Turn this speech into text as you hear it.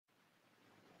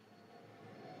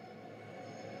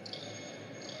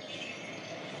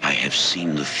have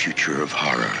seen the future of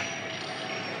horror.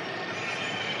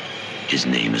 His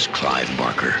name is Clive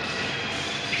Barker.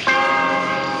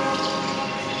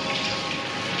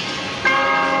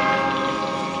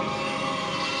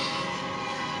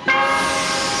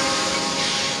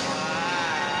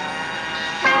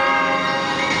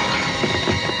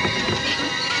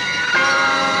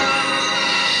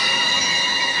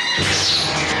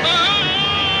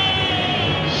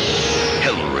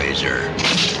 Hellraiser.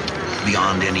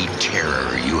 Beyond any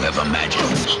terror you have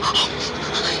imagined.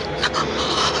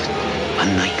 A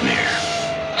nightmare.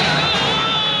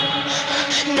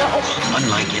 No.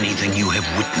 Unlike anything you have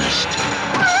witnessed,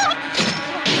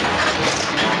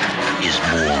 is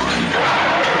born.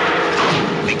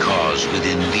 Because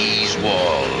within these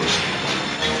walls,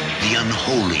 the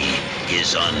unholy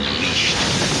is unleashed.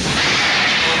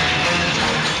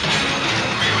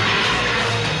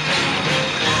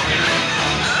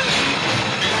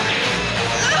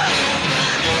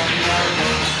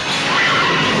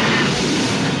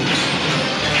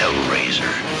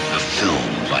 Hellraiser, a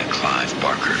film by Clive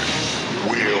Barker.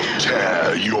 We'll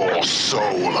tear your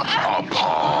soul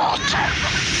apart.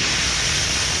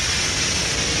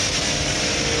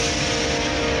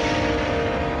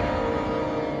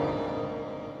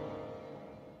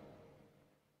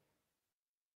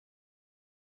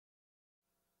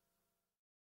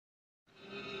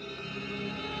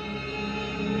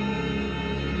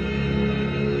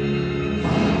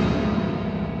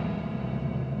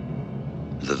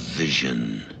 The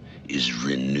vision is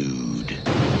renewed.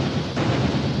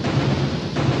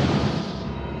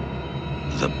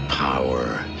 The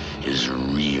power is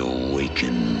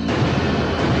reawakened.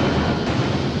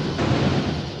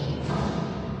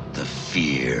 The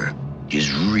fear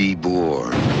is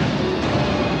reborn.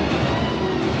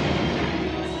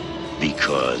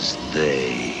 Because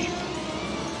they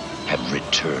have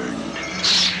returned.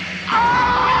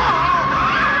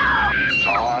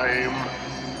 Time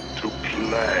to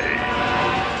play.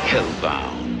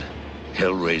 Hellbound,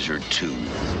 Hellraiser 2.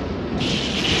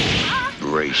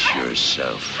 Brace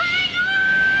yourself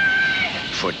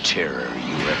for terror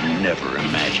you have never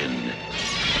imagined.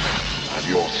 And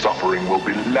your suffering will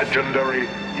be legendary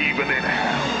even in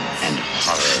hell. And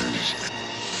horrors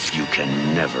you can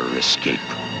never escape.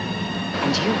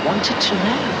 And you wanted to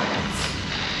know.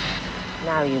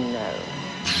 Now you know.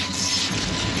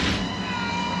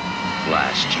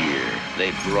 Last year,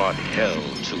 they brought hell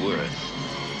to Earth.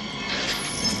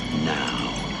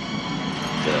 Now,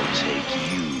 they'll take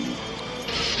you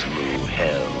through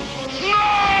hell.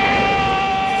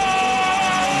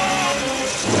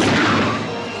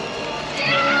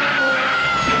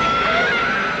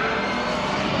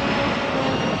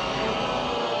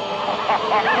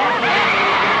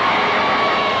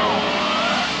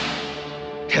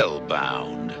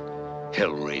 Hellbound,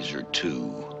 Hellraiser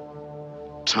 2.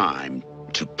 Time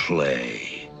to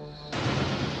play.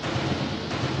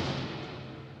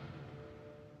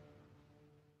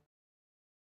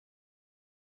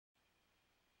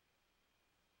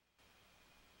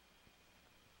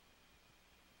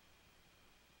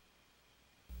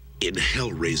 In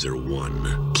Hellraiser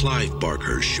 1, Clive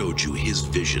Barker showed you his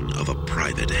vision of a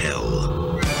private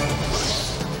hell.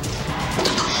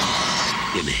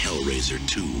 In Hellraiser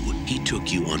 2, he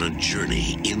took you on a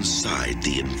journey inside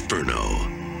the Inferno.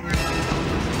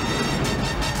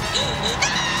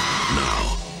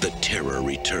 Now, the terror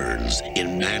returns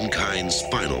in mankind's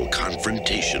final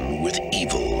confrontation with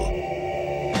evil.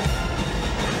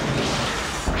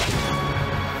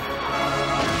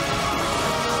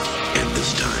 And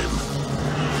this time,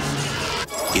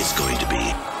 it's going to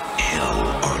be hell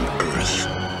on Earth.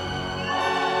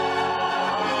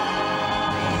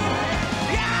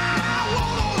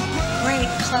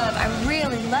 Great club. I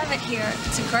really love it here.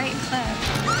 It's a great club.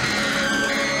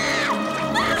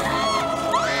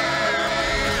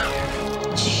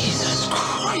 Jesus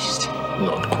Christ.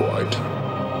 Not quite.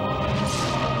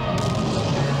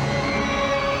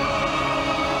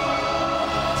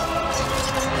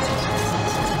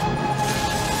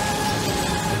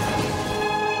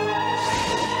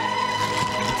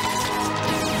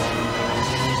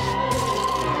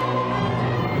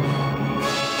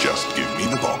 Just give me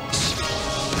the box.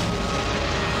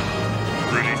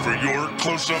 Ready for your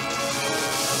close-up?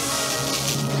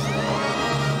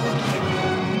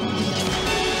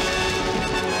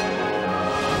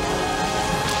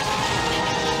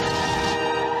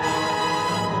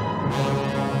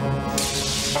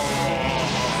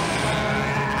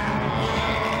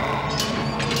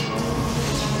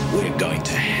 We're going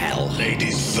to hell.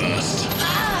 Ladies first.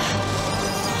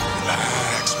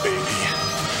 Relax, baby.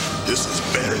 This is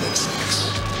better than sex.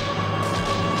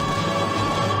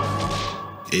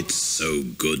 It's so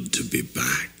good to be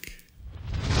back.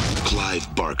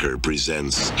 Clive Barker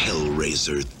presents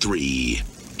Hellraiser 3,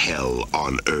 Hell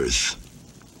on Earth.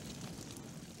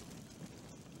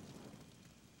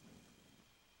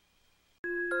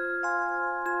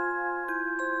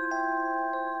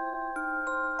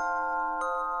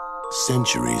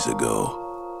 Centuries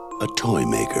ago, a toy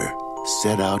maker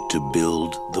set out to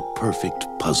build the perfect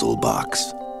puzzle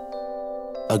box.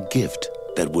 A gift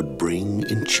that would bring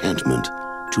enchantment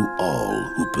to all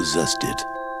who possessed it.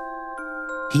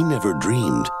 He never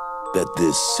dreamed that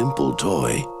this simple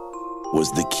toy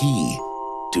was the key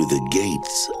to the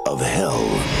gates of hell.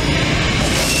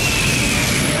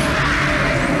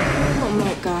 Oh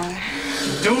my God.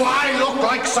 Do I look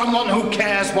like someone who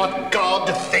cares what God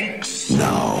thinks?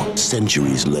 Now,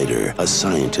 centuries later, a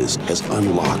scientist has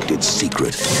unlocked its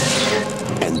secret.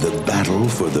 And the battle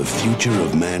for the future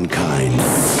of mankind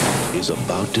is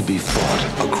about to be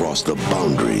fought across the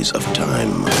boundaries of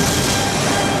time.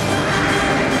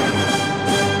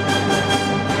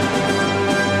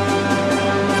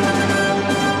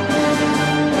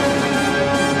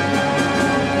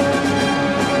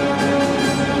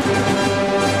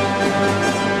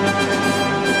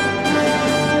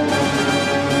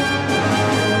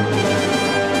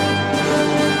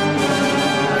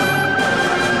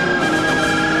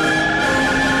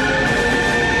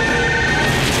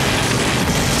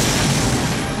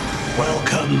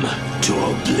 Welcome to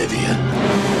Oblivion,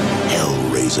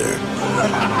 Hellraiser.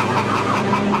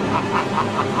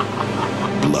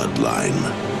 Bloodline.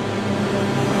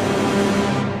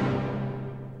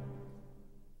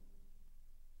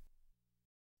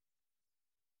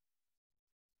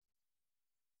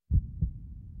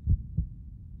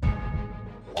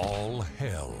 All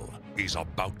hell is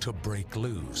about to break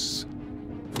loose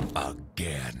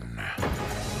again.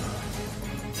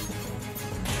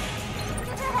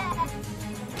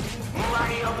 What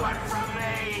do you want from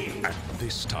me? And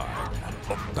this time,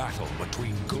 the battle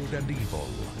between good and evil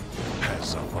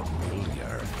has a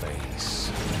familiar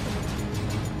face.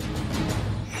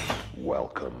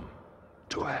 Welcome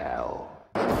to hell.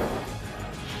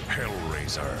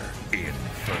 Hellraiser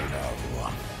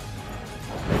Inferno.